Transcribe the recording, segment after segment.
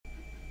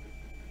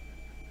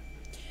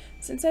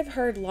Since I've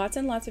heard lots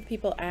and lots of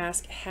people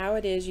ask how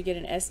it is you get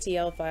an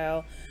STL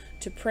file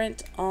to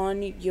print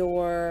on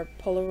your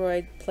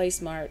Polaroid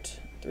Playsmart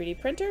 3D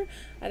printer,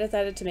 I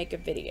decided to make a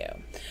video.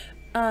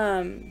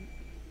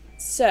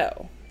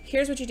 So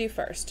here's what you do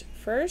first.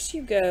 First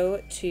you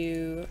go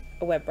to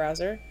a web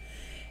browser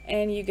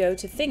and you go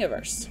to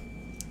Thingiverse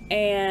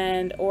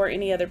or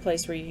any other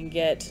place where you can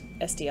get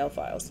STL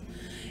files.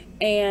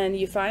 And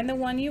you find the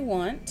one you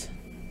want,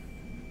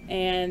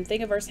 and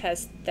Thingiverse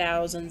has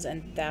thousands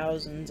and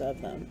thousands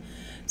of them.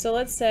 So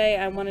let's say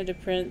I wanted to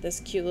print this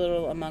cute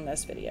little Among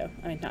Us video.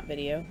 I mean, not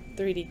video,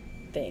 3D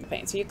thing.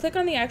 Paint. So you click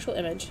on the actual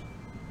image,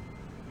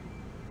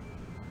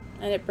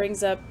 and it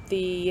brings up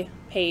the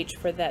page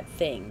for that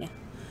thing.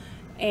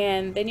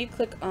 And then you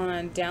click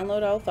on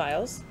Download All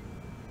Files,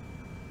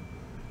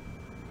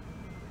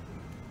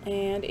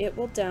 and it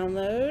will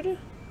download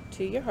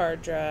to your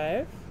hard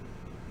drive.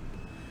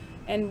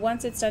 And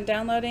once it's done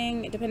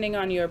downloading, depending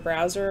on your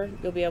browser,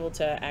 you'll be able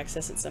to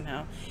access it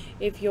somehow.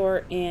 If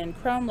you're in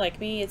Chrome like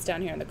me, it's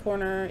down here in the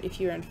corner. If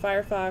you're in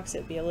Firefox,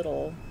 it'd be a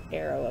little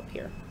arrow up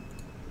here.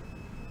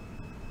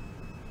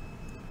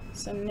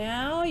 So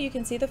now you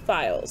can see the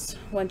files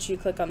once you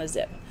click on the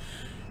zip.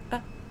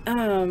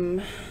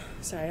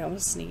 Sorry, I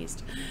almost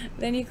sneezed.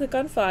 Then you click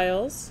on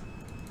Files,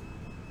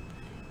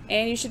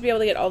 and you should be able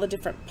to get all the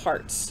different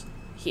parts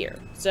here.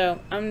 So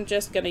I'm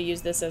just going to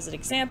use this as an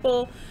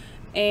example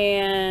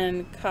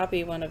and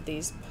copy one of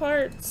these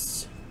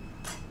parts,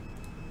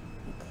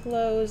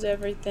 close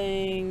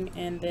everything,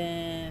 and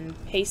then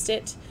paste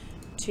it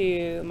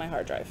to my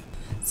hard drive.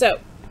 So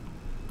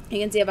you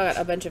can see I've got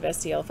a bunch of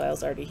STL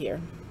files already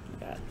here.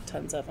 I've got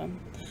tons of them.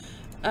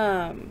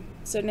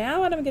 So now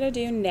what I'm going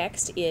to do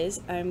next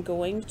is I'm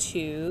going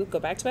to go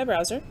back to my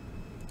browser,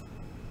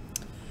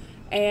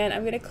 and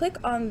I'm going to click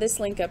on this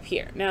link up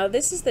here. Now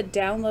this is the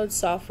download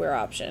software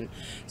option.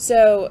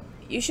 So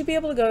you should be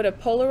able to go to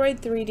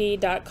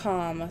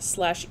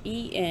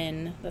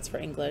polaroid3d.com/en, that's for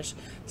English,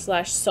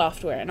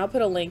 /software, and I'll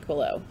put a link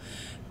below.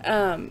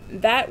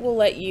 That will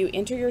let you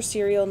enter your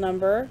serial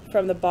number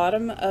from the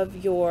bottom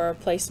of your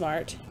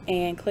Playsmart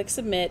and click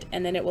submit,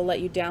 and then it will let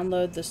you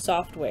download the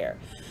software.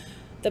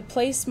 The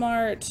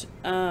Playsmart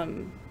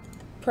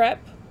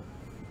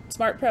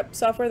Smart Prep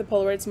software, the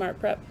Polaroid Smart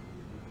Prep,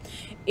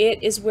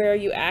 it is where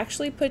you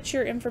actually put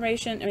your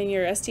information,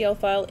 your STL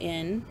file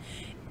in,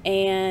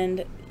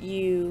 and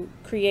you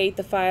create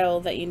the file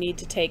that you need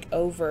to take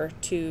over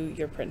to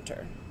your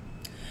printer.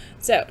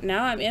 So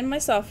now I'm in my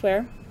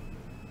software,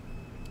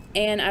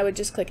 and I would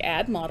just click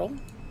Add Model,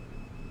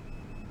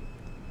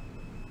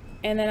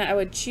 and then I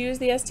would choose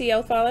the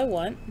STL file I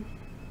want,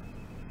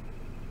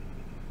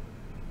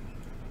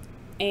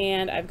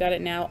 and I've got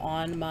it now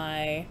on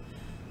my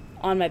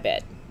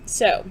bed.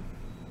 So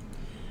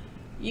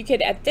you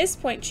could at this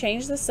point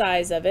change the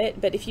size of it,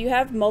 but if you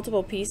have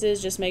multiple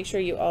pieces, just make sure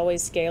you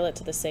always scale it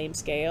to the same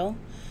scale.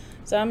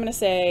 So I'm going to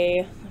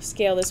say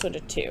scale this one to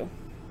 2.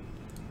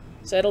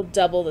 So it'll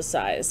double the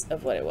size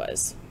of what it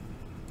was.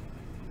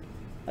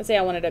 Let's say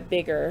I wanted a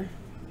bigger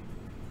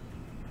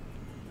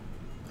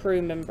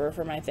crew member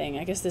for my thing.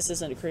 I guess this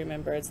isn't a crew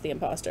member, it's the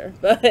imposter.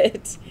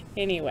 But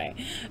anyway,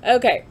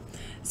 okay.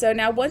 So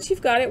now once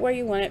you've got it where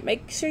you want it,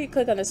 make sure you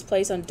click on this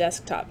place on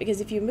desktop, because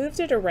if you moved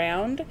it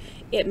around,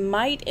 it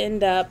might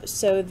end up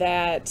so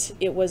that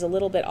it was a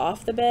little bit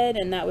off the bed,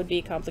 and that would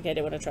be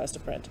complicated when it tries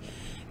to print,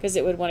 because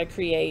it would want to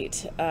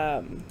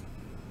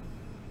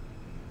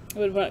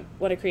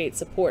create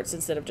supports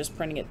instead of just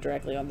printing it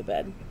directly on the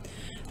bed.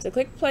 So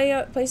click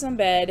place on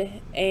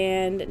bed,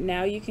 and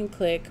now you can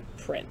click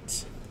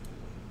print.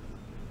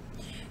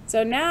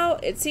 So now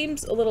it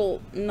seems a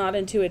little not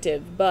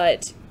intuitive,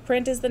 but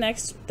print is the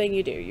next thing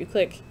you do. You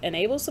click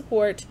enable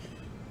support.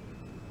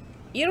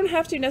 You don't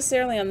have to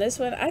necessarily on this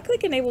one. I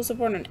click enable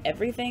support on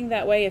everything.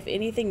 That way if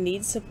anything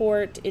needs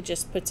support, it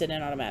just puts it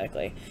in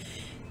automatically.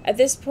 At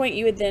this point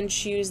you would then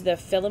choose the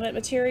filament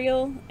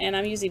material, and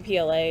I'm using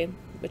PLA,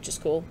 which is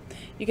cool.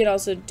 You can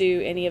also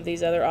do any of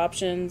these other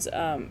options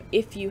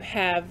if you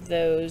have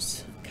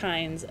those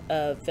kinds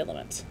of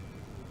filament.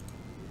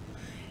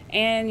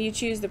 And you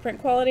choose the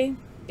print quality.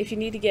 If you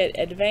need to get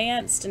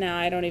advanced, now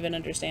I don't even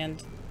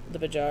understand the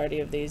majority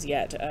of these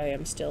yet. I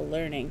am still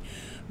learning.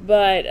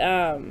 But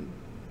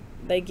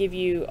they give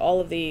you all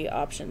of the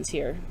options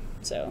here.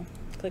 So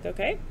click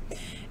OK.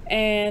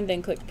 And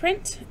then click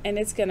print, and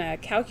it's going to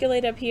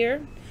calculate up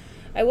here.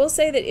 I will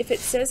say that if it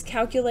says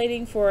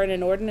calculating for an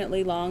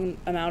inordinately long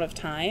amount of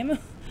time,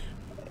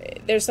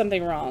 there's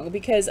something wrong,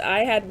 because I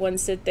had one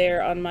sit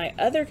there on my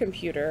other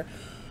computer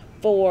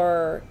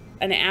for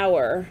an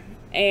hour,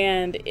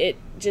 and it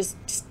just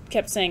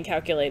kept saying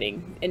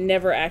calculating. It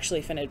never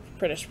actually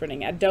finished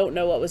printing. I don't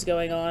know what was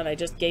going on. I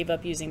just gave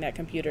up using that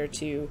computer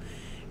to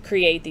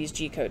create these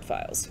Gcode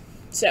files.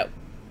 So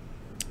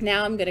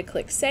now I'm going to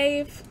click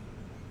save,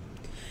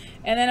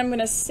 and then I'm going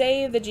to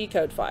save the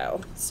Gcode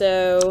file.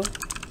 So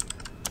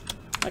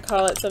I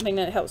call it something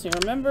that helps me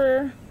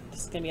remember.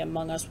 This is going to be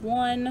Among Us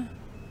 1,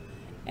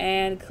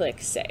 and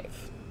click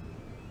save.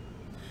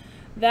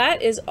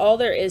 that is all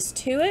there is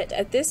to it.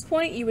 At this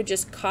point, you would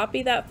just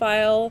copy that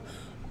file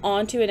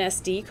onto an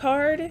SD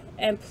card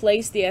and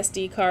place the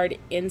SD card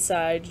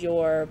inside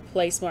your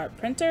Playsmart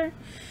printer,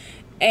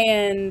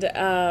 and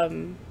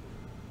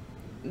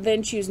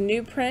then choose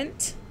New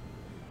Print,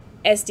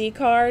 SD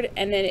card,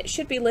 and then it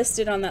should be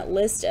listed on that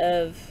list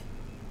of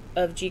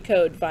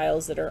Gcode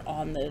files that are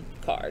on the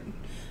card.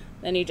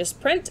 Then you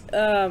just print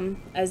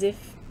as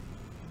if,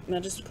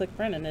 just click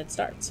print and it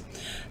starts.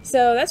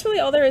 So that's really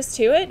all there is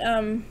to it.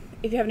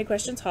 If you have any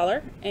questions,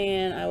 holler,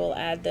 and I will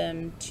add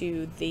them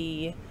to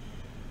the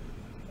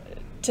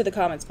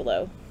comments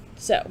below.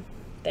 So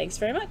thanks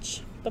very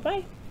much.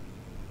 Bye-bye.